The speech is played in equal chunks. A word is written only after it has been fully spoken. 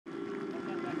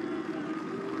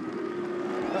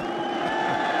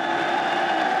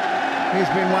He's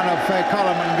been one of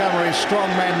Colin Montgomery's strong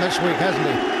men this week, hasn't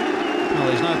he? Well,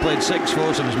 he's now played 6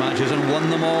 foursomes matches and won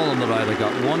them all in the Ryder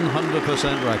Cup.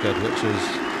 100% record, which is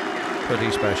pretty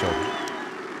special.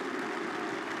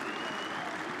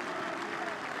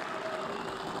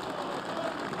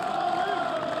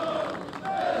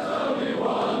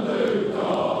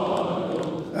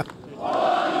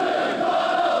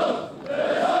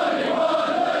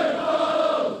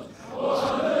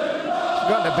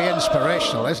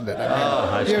 Inspirational, isn't it?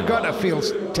 I mean, you've got to feel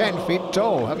 10 feet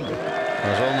tall, haven't you?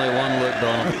 There's only one Luke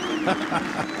Donald.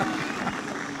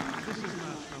 This is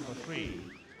match number 3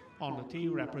 on the tee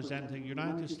representing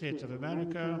United States of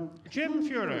America, Jim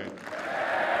Furyk.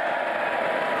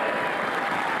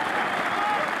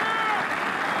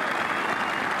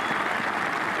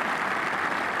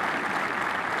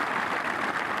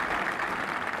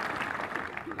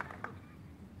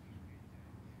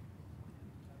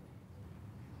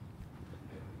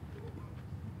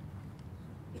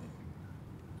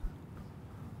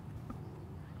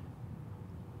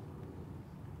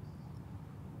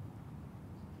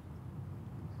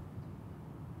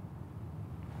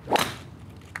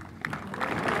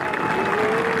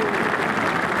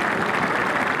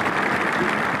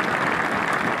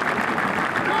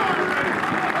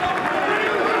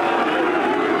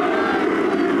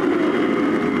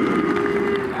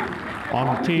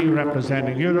 On the tee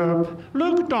representing Europe,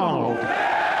 Luke Donald.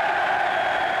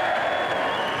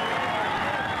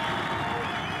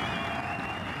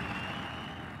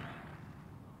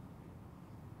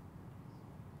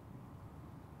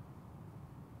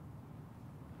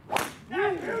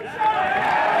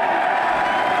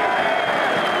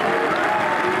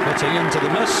 Hitting into the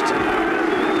mist.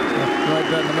 Right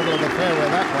down the middle of the fairway,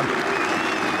 that one.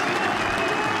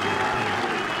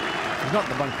 He's not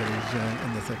the bunker, he's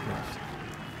in the thick left.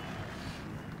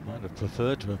 Might have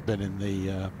preferred to have been in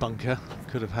the bunker.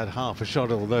 Could have had half a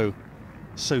shot, although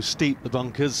so steep the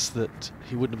bunkers that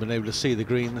he wouldn't have been able to see the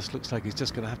green. This looks like he's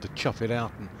just going to have to chop it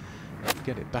out and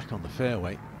get it back on the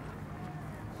fairway.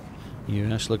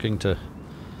 US looking to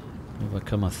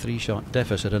overcome a 3-shot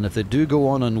deficit, and if they do go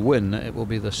on and win, it will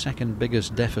be the second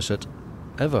biggest deficit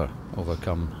ever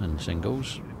overcome in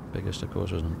singles. Biggest, of course,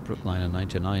 was in Brookline in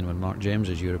 '99 when Mark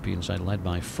James's European side led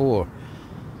by 4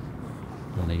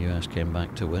 when the US came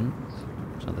back to win.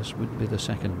 So this would be the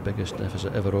second biggest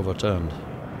deficit ever overturned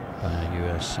by a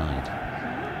US side.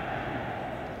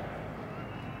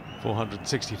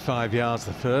 465 yards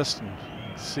the first, and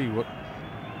see what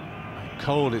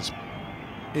cold it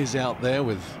is out there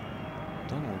with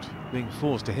Donald being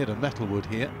forced to hit a metalwood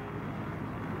here.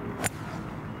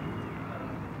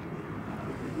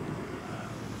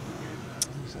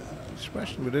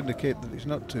 Expression would indicate that he's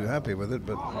not too happy with it,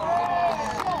 but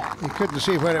he couldn't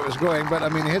see where it was going. But I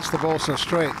mean, he hits the ball so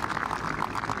straight.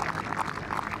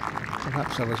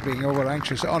 Perhaps I was being over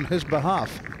anxious on his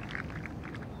behalf.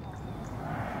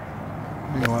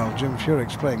 Meanwhile, Jim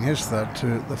Furyk's playing his third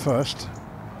to the first.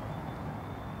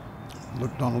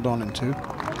 Luke Donald on in 2. Around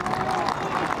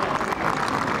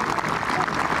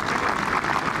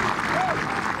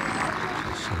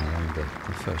the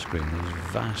first green, these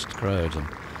vast crowds, and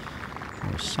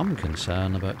there was some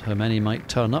concern about how many might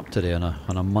turn up today on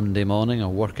a Monday morning, a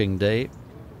working day.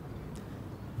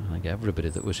 I think everybody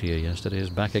that was here yesterday is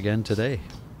back again today.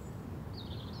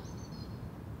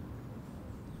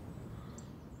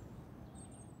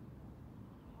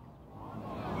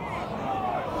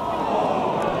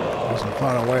 Wasn't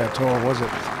far away at all, was it?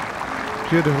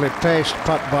 Beautifully paced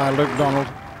putt by Luke Donald.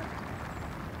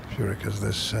 Furyk has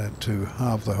this to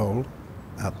halve the hole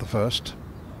at the first.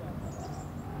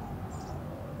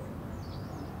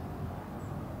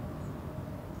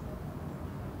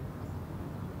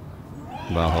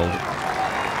 Well hold.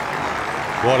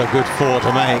 What a good 4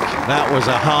 to make. That was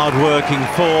a hard-working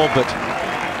 4, but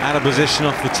out of position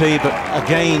off the tee. But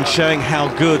again, showing how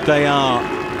good they are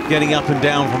getting up and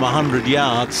down from 100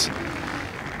 yards.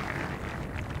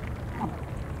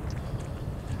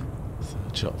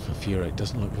 Third shot for Furyk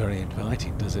doesn't look very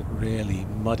inviting, does it? Really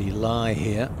muddy lie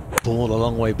here. Ball a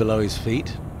long way below his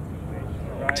feet.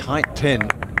 Tight pin.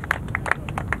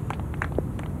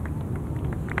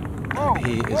 And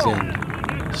he is in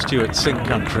Stuart Sink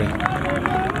country.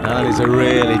 That is a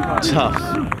really tough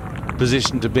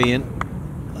position to be in.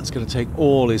 That's going to take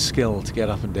all his skill to get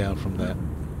up and down from there.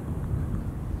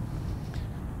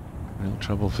 Real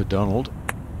trouble for Donald.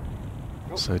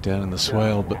 So down in the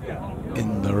swale, but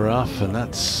in the rough, and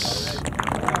that's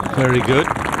very good.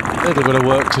 A little bit of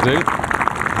work to do.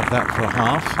 Have that for a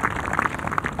half.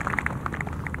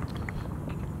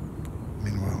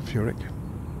 Meanwhile, Furyk.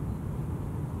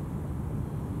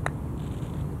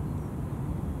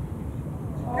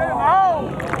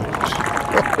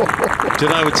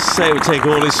 Did I would say it would take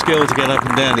all his skill to get up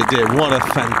and down? It did. What a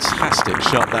fantastic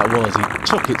shot that was. He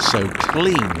took it so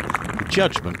clean. The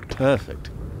judgment perfect.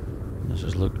 This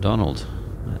is Luke Donald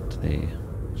at the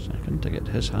second to get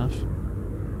his half.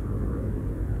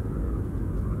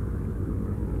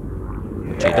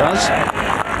 Which he does.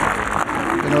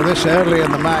 You know, this early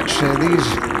in the match,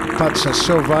 these putts are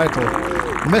so vital.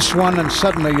 Miss one and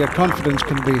suddenly your confidence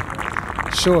can be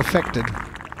so affected.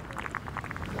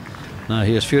 Now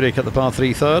here's Furyk at the par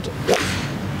 3 third.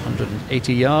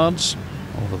 180 yards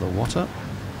over the water.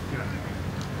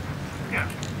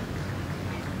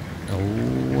 Oh,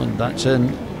 and that's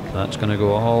in. That's going to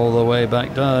go all the way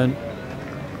back down.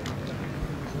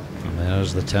 And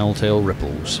there's the telltale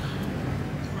ripples.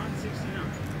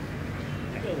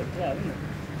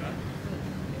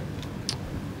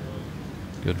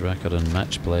 Good record in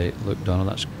match play. Luke Donald,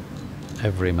 that's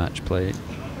every match play.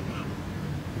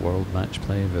 World match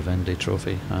play, Vivendi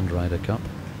Trophy and Ryder Cup.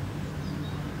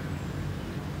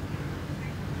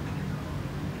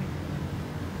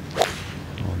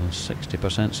 More than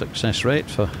 60% success rate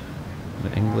for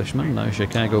the Englishman, now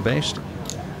Chicago based.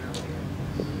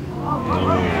 Oh,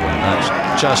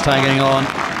 that's just hanging on.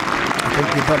 I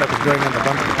think he thought it was going in the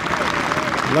bunker.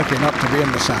 Lucky not to be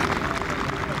in the sand.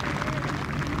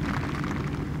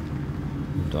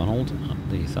 Donald at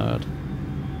the third.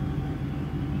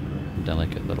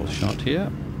 Delicate little shot here.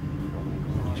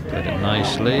 He's played it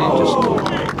nicely. Just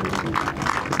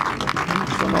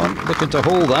come on, looking to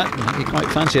hold that. I think he quite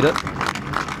fancied it.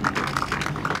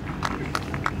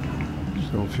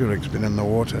 So Furyk's been in the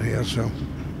water here, so.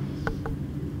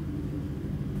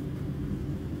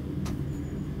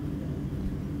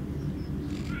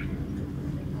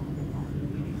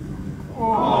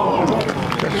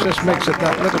 This just makes it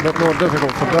that little bit more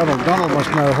difficult for Donald. Donald must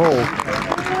now hold.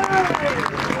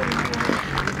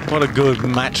 What a good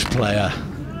match player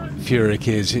Furyk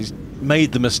is. He's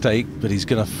made the mistake, but he's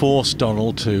going to force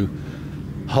Donald to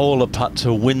hole a putt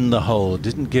to win the hole.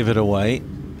 Didn't give it away,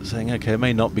 saying, okay, it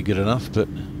may not be good enough, but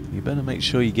you better make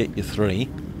sure you get your 3.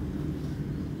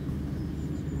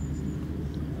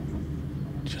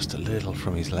 Just a little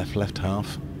from his left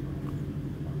half.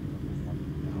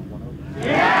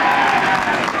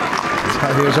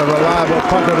 He's a reliable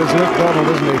putter as Luke Donald,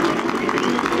 isn't he?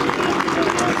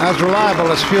 As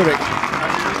reliable as Furyk.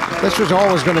 This was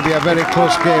always going to be a very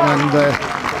close game and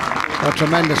a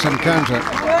tremendous encounter.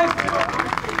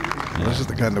 Yeah. This is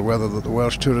the kind of weather that the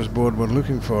Welsh Tourist Board were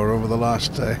looking for over the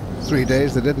last 3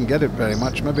 days. They didn't get it very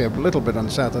much, maybe a little bit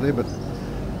on Saturday, but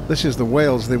this is the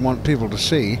Wales they want people to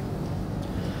see.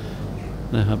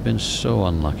 They have been so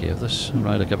unlucky. If this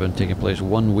Ryder Cup had taken place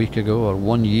 1 week ago or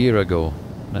 1 year ago,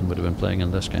 then would have been playing in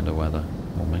this kind of weather.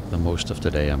 We'll make the most of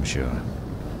today, I'm sure.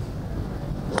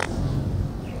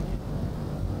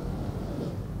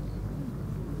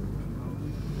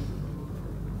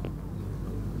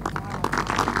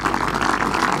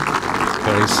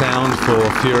 Very sound for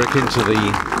Furyk into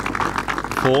the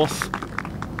 4th.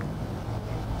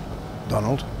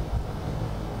 Donald.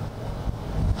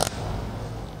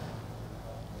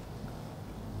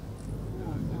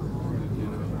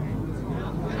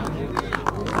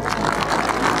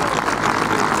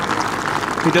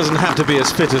 He doesn't have to be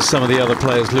as fit as some of the other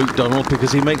players, Luke Donald,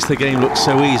 because he makes the game look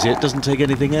so easy. It doesn't take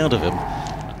anything out of him.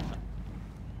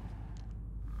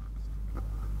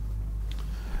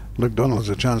 Luke Donald has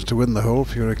a chance to win the hole.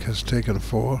 Furyk has taken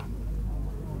 4.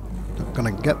 Not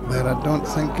going to get there, I don't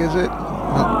think, is it?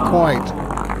 Not quite.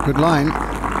 Good line.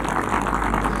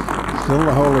 Still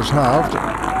the hole is halved.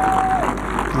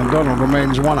 And Donald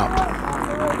remains 1 up.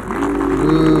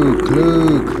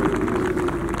 Luke.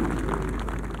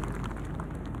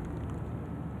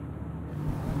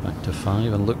 Back to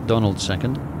 5 and Luke Donald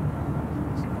second.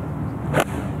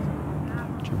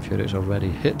 Jim Furyk's already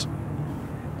hit.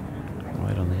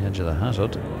 Right on the edge of the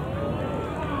hazard. There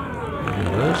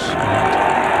it is.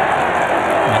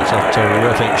 That's a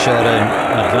terrific shot in.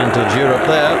 Advantage Europe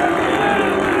there.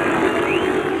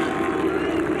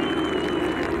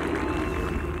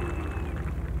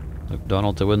 Luke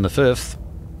Donald to win the 5th.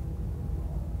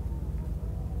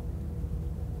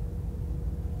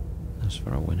 That's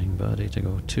for a winning birdie to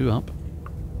go 2 up.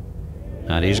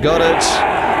 And he's got it.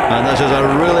 And this is a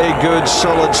really good,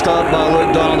 solid start by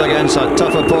Luke Donald against a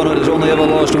tough opponent who's only ever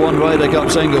lost 1 Ryder Cup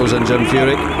singles in Jim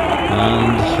Furyk.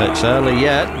 And it's early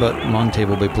yet, but Monty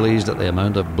will be pleased at the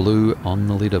amount of blue on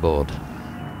the leaderboard.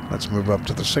 Let's move up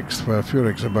to the 6th, where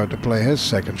Furyk's about to play his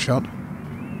second shot.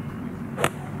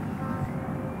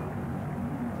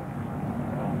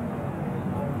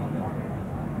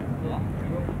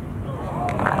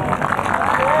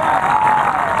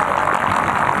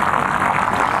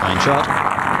 Fine shot.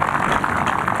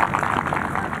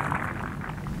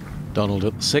 Donald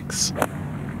at the 6th.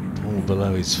 All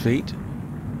below his feet.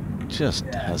 Just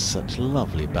has such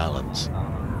lovely balance.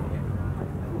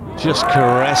 Just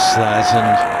caress that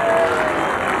and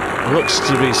looks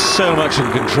to be so much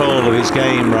in control of his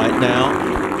game right now.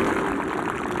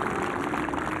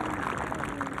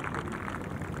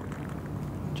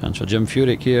 Chance for Jim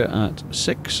Furyk here at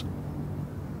 6.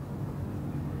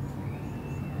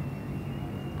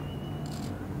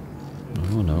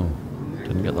 Oh no,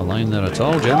 didn't get the line there at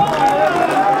all, Jim.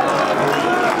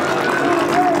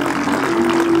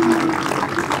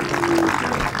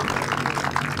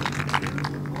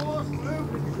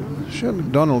 Surely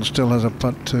Donald still has a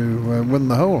putt to win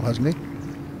the hole, hasn't he?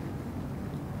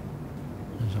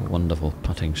 There's a wonderful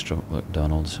putting stroke, look,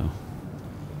 Donald, so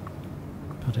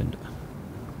putted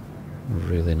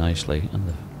really nicely in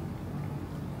the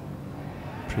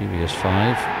previous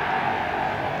 5.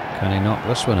 Can he knock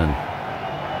this one in?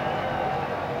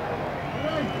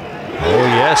 Oh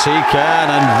yes, he can,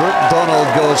 and Donald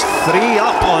goes 3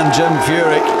 up on Jim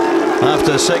Furyk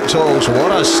after 6 holes.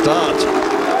 What a start.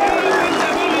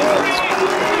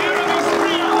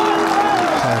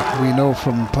 We know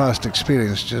from past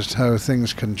experience just how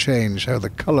things can change, how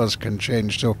the colours can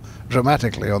change so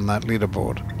dramatically on that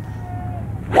leaderboard.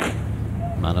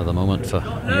 Man of the moment for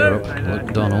Europe,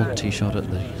 Luke Donald, tee shot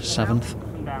at the 7th.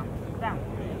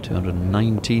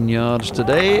 219 yards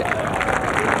today. He's going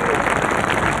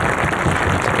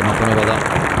to take him up and over that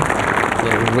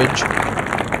little ridge.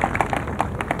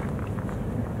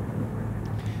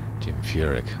 Jim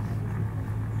Furyk.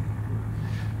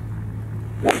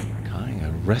 Carrying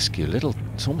a rescue,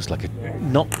 it's almost like a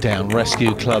knockdown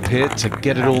rescue club here to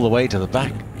get it all the way to the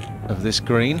back of this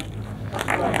green.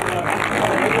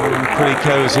 Pretty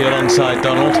cosy alongside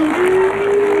Donald.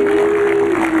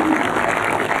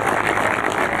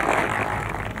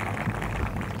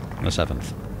 The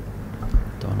 7th.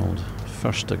 Donald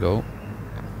first to go.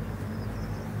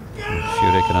 And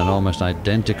Furyk in an almost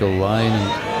identical line,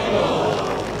 and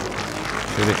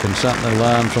Furyk can certainly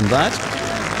learn from that.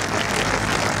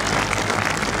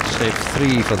 Save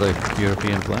 3 for the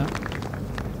European player.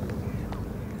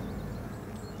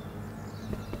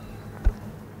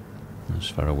 That's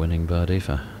for a winning birdie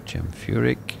for Jim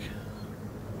Furyk.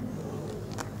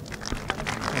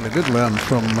 Well, they did learn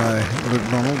from Luke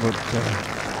Donald, but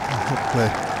hit the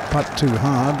putt too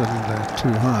hard and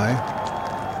too high.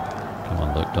 Come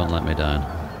on, Luke, don't let me down.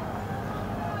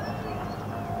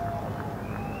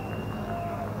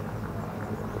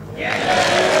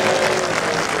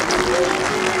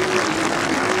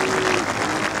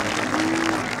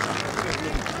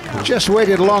 Just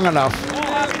waited long enough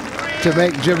to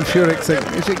make Jim Furyk think,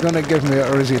 is he going to give me it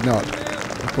or is he not?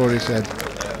 Before he said,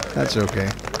 that's okay.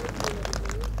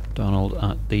 Donald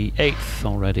at the 8th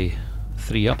already,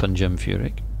 3 up on Jim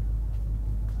Furyk.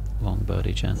 Long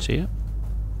birdie chance here.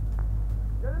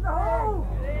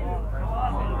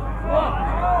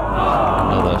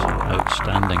 Another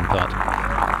outstanding putt.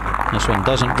 This one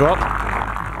doesn't drop.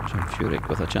 Jim Furyk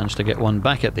with a chance to get one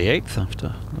back at the 8th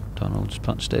after Donald's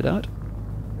putt stayed out.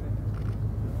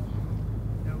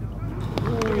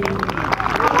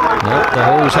 Nope, the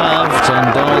hole's halved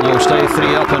and Donald will stay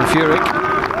 3 up on Furyk.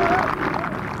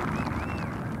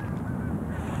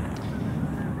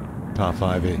 Par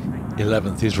 5,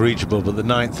 11th is reachable, but the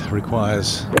 9th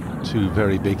requires 2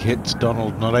 very big hits.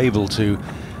 Donald not able to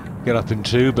get up in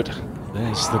 2, but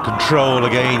there's the control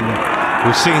again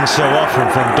we've seen so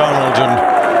often from Donald, and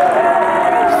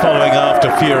following after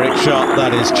Furyk's shot,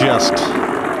 that is just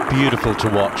beautiful to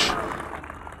watch.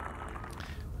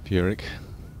 Furyk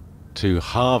to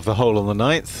halve the hole on the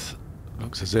 9th.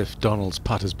 Looks as if Donald's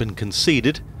putt has been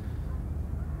conceded.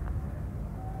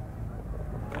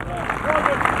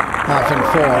 Half in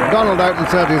 4. Donald out in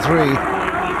 33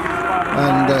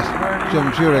 and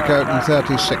Jim Furyk out in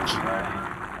 36.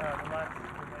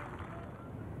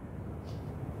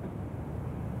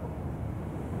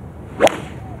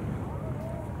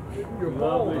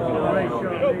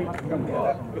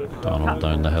 Donald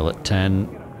down the hill at 10,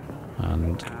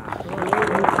 and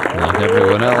like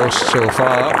everyone else so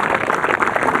far,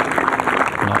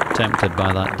 not tempted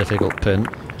by that difficult pin.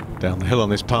 Down the hill on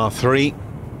this par 3,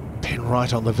 pin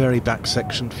right on the very back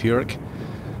section, Furyk.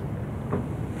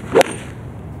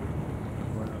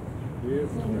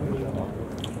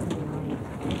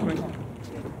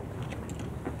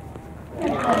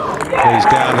 Plays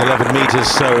down 11 metres,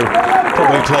 so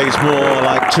probably plays more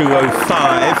like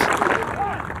 205.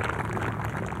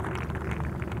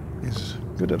 He's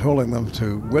good at holding them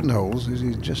to win holes. Is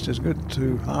he just as good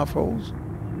to half holes?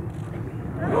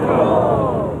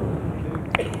 Well,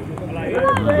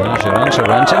 there's your answer,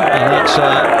 Renton, and that's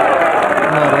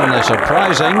not only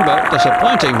surprising but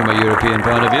disappointing from a European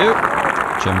point of view.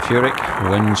 Jim Furyk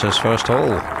wins his first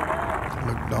hole.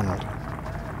 Luke Donald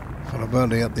for a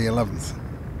birdie at the 11th.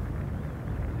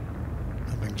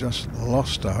 Having just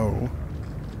lost a hole.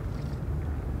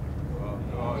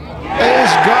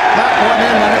 He's got that one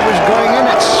in and it was going in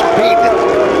at speed.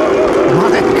 My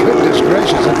goodness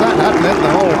gracious, if that hadn't hit the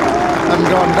hole and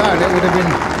gone down, it would have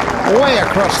been way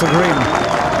across the green.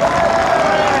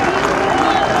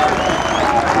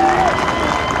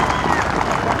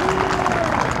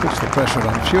 Puts the pressure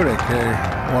on Furyk here,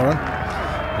 Warren.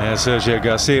 Yeah, Sergio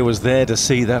Garcia was there to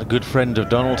see that good friend of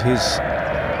Donald. He's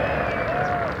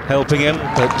helping him,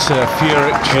 but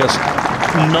Furyk just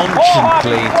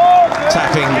nonchalantly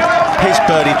tapping his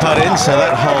birdie putt in, so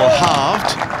that hole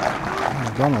halved.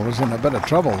 Donald was in a bit of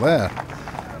trouble there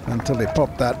until he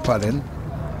popped that putt in.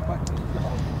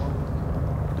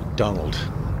 Donald,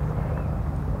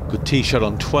 good tee shot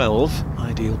on 12,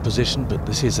 ideal position, but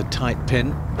this is a tight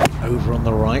pin over on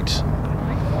the right.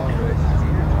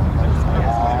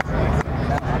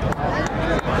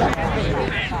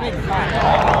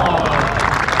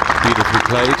 Beautifully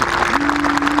played.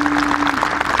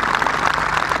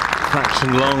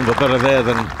 Fraction long, but better there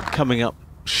than coming up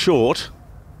short.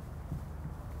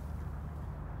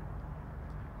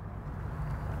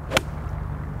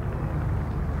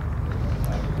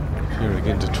 Furyk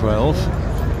into 12,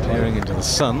 peering into the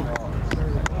sun.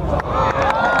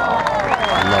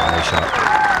 Lovely shot.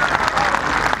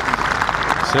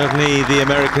 Certainly the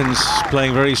Americans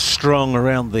playing very strong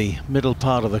around the middle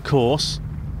part of the course.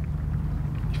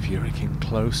 Furyk in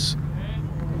close.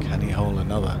 Can he hold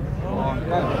another? Oh,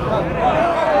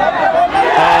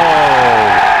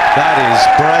 that is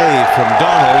brave from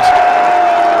Donald.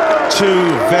 Two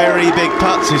very big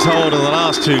putts he's holed on the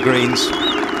last two greens.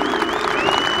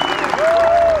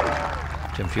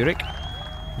 Jim Furyk,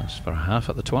 that's for half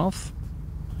at the 12th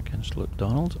against Luke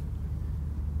Donald.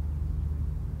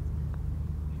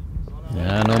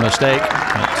 Yeah, no mistake.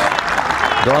 But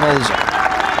Donald's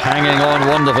hanging on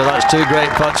wonderfully. That's two great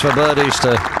putts for birdies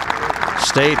to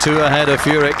stay two ahead of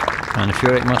Furyk. And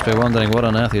Furyk must be wondering what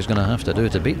on earth he's going to have to do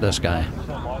to beat this guy.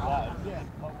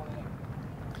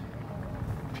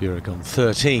 Furyk on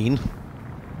 13.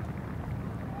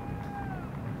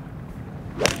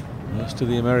 Most of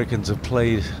the Americans have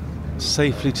played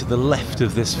safely to the left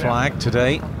of this flag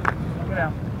today.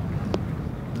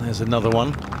 There's another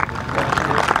one.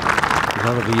 A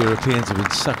lot of the Europeans have been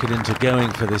suckered into going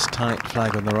for this tight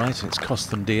flag on the right, and it's cost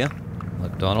them dear.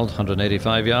 Luke Donald,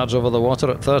 185 yards over the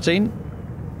water at 13.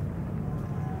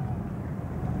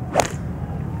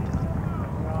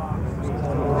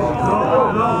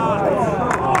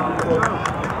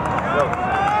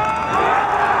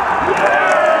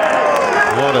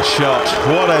 What a shot,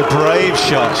 what a brave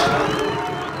shot.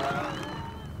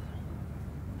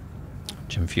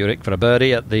 Jim Furyk for a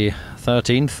birdie at the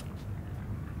 13th.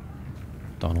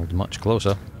 Donald much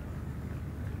closer.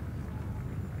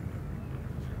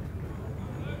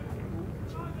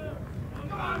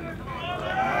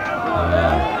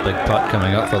 Big putt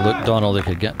coming up for Luke Donald. He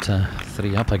could get to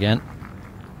 3 up again.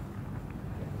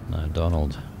 Now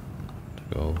Donald to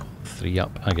go 3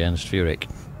 up against Furyk.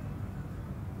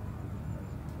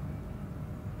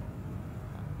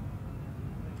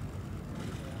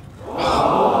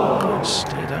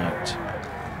 Stayed out.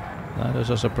 That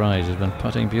is a surprise. He's been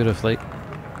putting beautifully.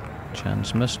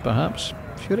 Chance missed perhaps.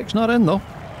 Furyk's not in though.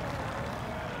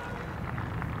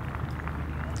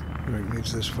 Furyk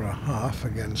needs this for a half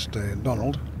against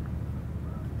Donald.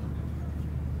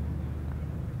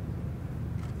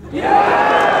 Oh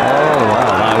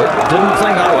wow, I didn't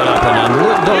think that would happen. And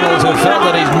Luke Donald, who felt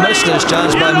that he's missed his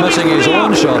chance by missing his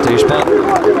own shot, he's put.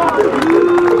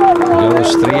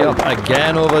 Goes 3 up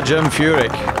again over Jim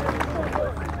Furyk.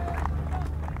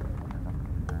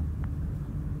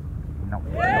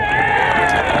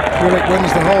 Furyk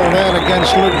wins the hole there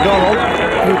against Luke Donald,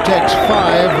 who takes 5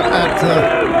 at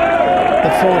the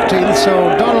 14th.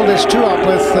 So Donald is 2 up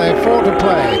with 4 to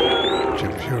play.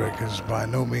 Jim Furyk is by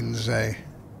no means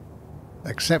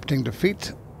accepting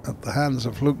defeat at the hands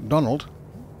of Luke Donald.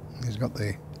 He's got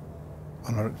the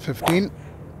honor at 15.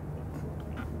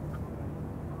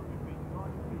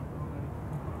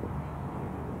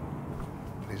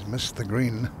 He's missed the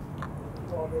green.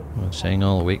 I've been saying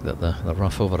all week that the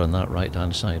rough over on that right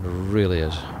hand side really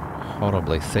is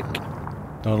horribly thick.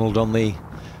 Donald on the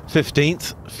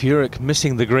 15th, Furyk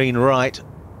missing the green right.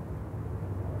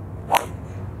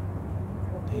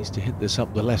 Needs to hit this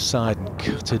up the left side and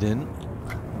cut it in.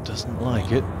 Doesn't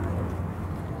like it.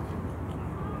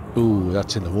 Ooh,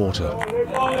 that's in the water.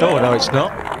 Oh, no, it's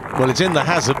not. Well, it's in the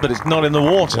hazard, but it's not in the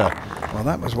water. Well,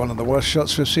 that was one of the worst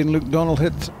shots we've seen Luke Donald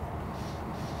hit.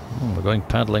 Oh, we're going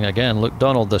paddling again. Luke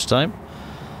Donald this time.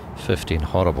 15,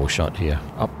 horrible shot here,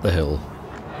 up the hill.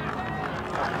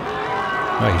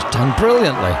 Oh, he's done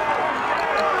brilliantly.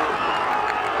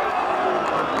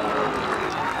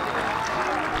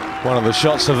 One of the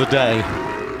shots of the day.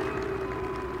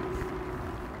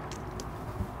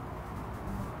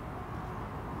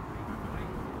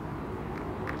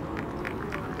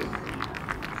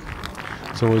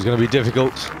 It's always going to be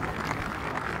difficult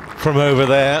from over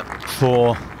there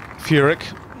for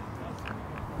Furyk.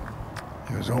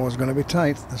 It was always going to be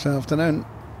tight this afternoon.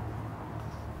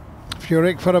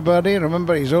 Furyk for a birdie.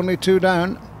 Remember, he's only 2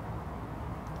 down.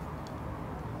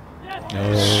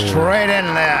 Oh. Straight in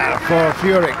there for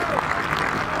Furyk.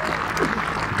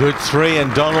 Good 3,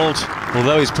 and Donald,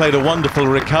 although he's played a wonderful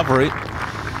recovery,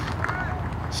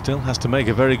 still has to make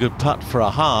a very good putt for a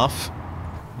half.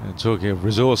 And talking of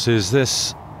resources,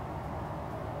 this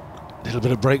little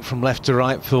bit of break from left to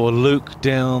right for Luke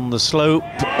down the slope.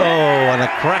 Oh, and a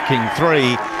cracking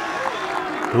 3.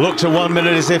 Looked at 1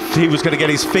 minute as if he was going to get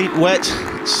his feet wet.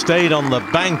 Stayed on the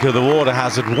bank of the water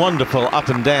hazard. Wonderful up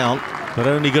and down, but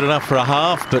only good enough for a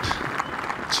half. But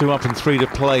 2 up and 3 to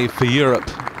play for Europe.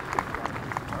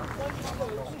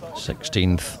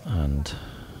 16th, and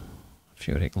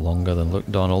Furyk longer than Luke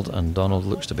Donald, and Donald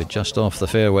looks to be just off the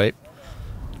fairway.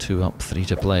 2 up, 3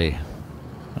 to play,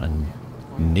 and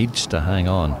needs to hang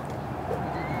on.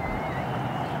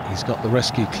 He's got the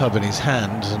rescue club in his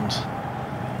hand, and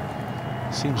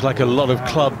seems like a lot of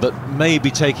club, but maybe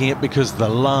taking it because the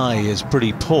lie is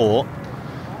pretty poor.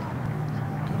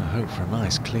 Gonna hope for a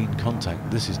nice clean contact.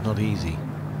 This is not easy.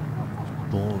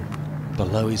 Ball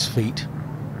below his feet.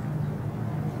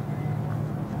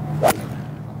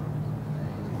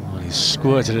 Well, he's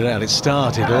squirted it out. It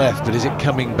started left, but is it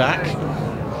coming back?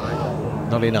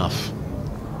 Not enough.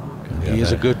 He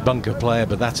is a good bunker player,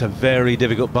 but that's a very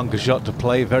difficult bunker shot to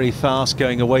play. Very fast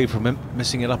going away from him,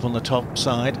 missing it up on the top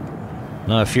side.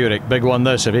 Now Furyk, big one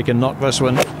this, if he can knock this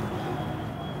one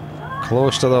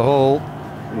close to the hole.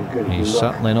 He's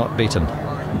certainly not beaten.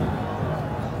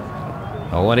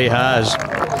 Oh, and he has.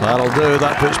 That'll do,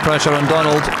 that puts pressure on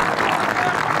Donald.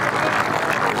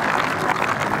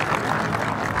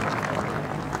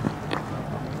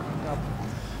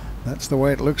 That's the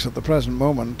way it looks at the present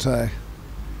moment.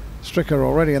 Stricker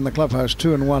already in the clubhouse,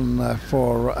 2-1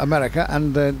 for America,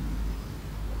 and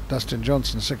Dustin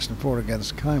Johnson 6-4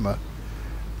 against Keimer.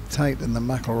 Tight in the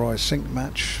McIlroy sink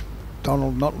match.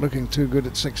 Donald not looking too good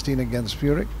at 16 against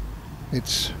Furyk.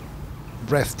 It's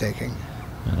breathtaking.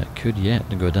 And it could yet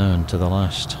go down to the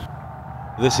last.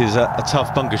 This is a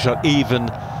tough bunker shot, even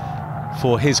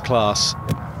for his class.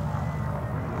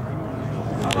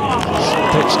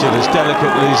 Pitched it as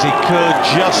delicately as he could,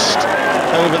 just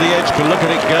over the edge, but look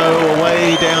at it go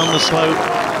away down the slope.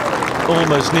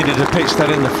 Almost needed to pitch that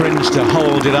in the fringe to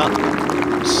hold it up.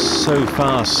 So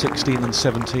fast, 16 and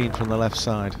 17 from the left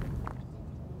side.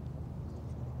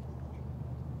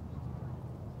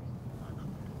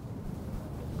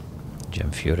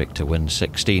 Jim Furyk to win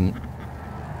 16.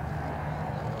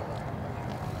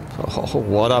 Oh,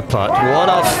 what a putt, what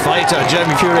a fighter Jim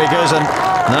Furyk is, and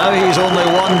now he's only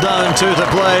 1 down, 2 to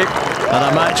play, and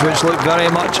a match which looked very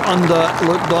much under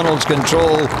Luke Donald's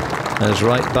control is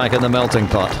right back in the melting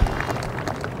pot.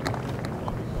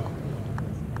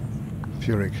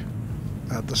 Furyk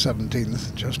at the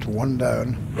 17th, just 1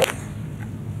 down.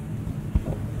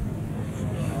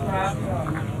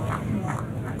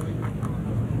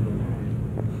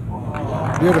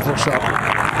 Beautiful shot.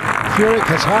 Furyk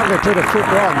has hardly put a foot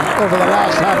wrong over the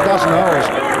last half dozen holes.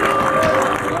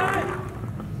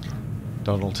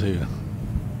 Donald to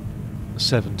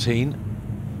 17.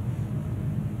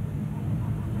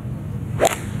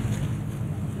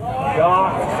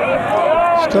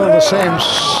 Still the same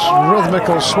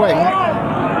rhythmical swing.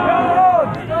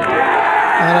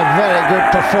 And a very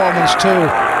good performance too.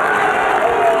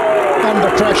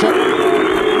 Under pressure.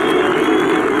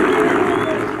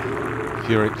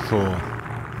 Furyk for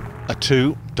a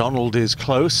 2. Donald is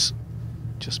close.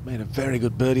 Just made a very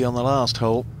good birdie on the last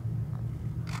hole.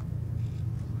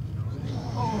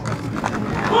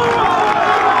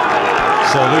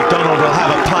 So Luke Donald will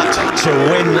have a putt to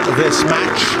win this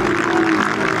match.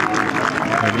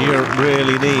 And Europe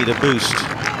really need a boost.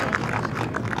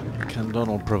 Can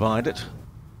Donald provide it?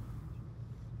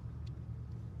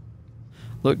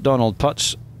 Luke Donald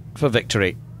putts for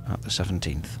victory at the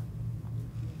 17th.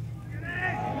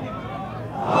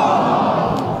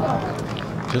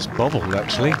 Just bobbled,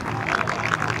 actually.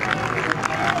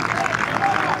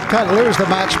 can't lose the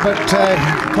match, but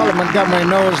Colin Montgomery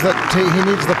knows that he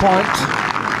needs the point.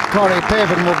 Corey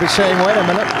Pavin will be saying, wait a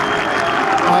minute,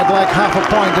 I'd like half a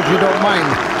point if you don't mind.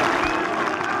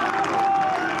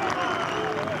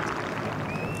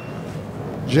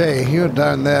 Jay, you're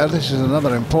down there. This is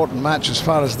another important match as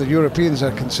far as the Europeans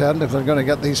are concerned if they're going to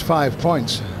get these 5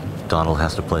 points. Donald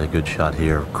has to play a good shot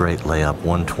here. Great layup,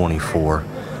 124.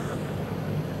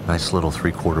 Nice little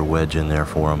 3/4 wedge in there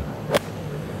for him.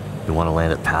 You want to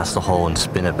land it past the hole and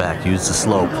spin it back. Use the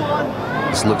slope.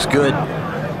 This looks good.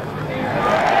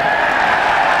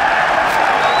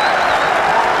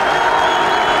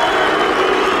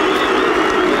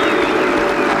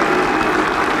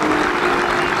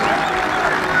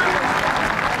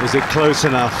 Is it close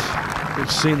enough?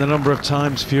 We've seen the number of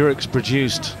times Furyk's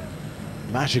produced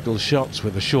magical shots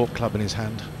with a short club in his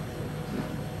hand.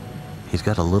 He's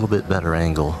got a little bit better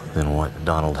angle than what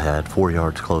Donald had. 4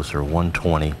 yards closer,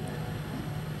 120.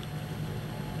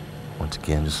 Once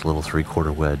again, just a little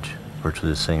 3/4 wedge,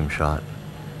 virtually the same shot.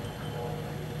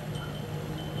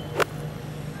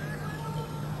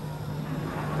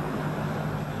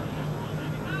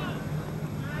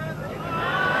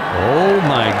 Oh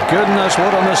my goodness,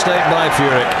 what a mistake by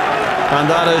Furyk. And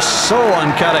that is so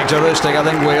uncharacteristic. I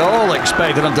think we all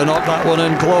expected him to knock that one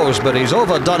in close, but he's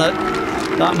overdone it.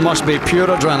 That must be pure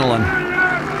adrenaline.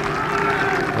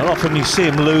 Well, often you see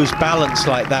him lose balance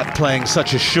like that, playing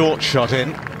such a short shot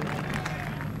in.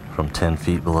 From 10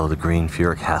 feet below the green,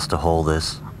 Furyk has to hold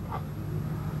this.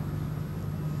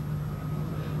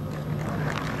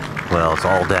 Well, it's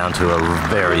all down to a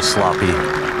very sloppy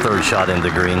third shot into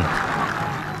green.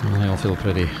 Well, he'll feel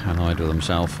pretty annoyed with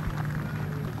himself.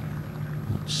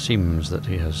 It seems that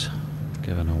he has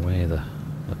given away the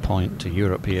point to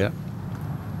Europe here.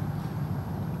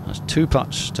 That's 2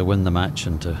 putts to win the match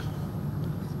and to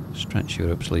stretch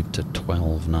Europe's lead to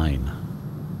 12-9.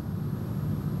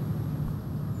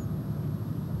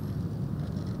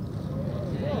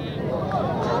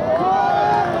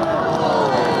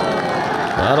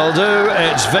 That'll do.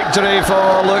 It's victory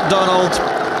for Luke Donald.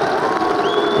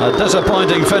 A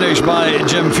disappointing finish by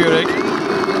Jim Furyk.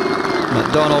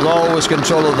 McDonald always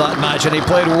controlled that match, and he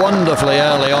played wonderfully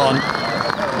early on.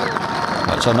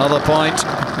 That's another point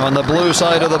on the blue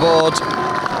side of the board.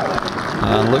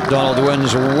 And Luke Donald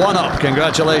wins 1 up.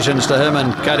 Congratulations to him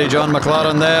and Caddy John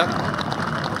McLaren there.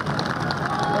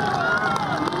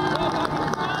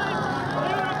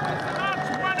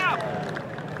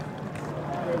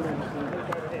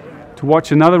 To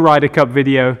watch another Ryder Cup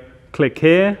video, click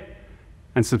here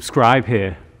and subscribe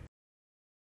here.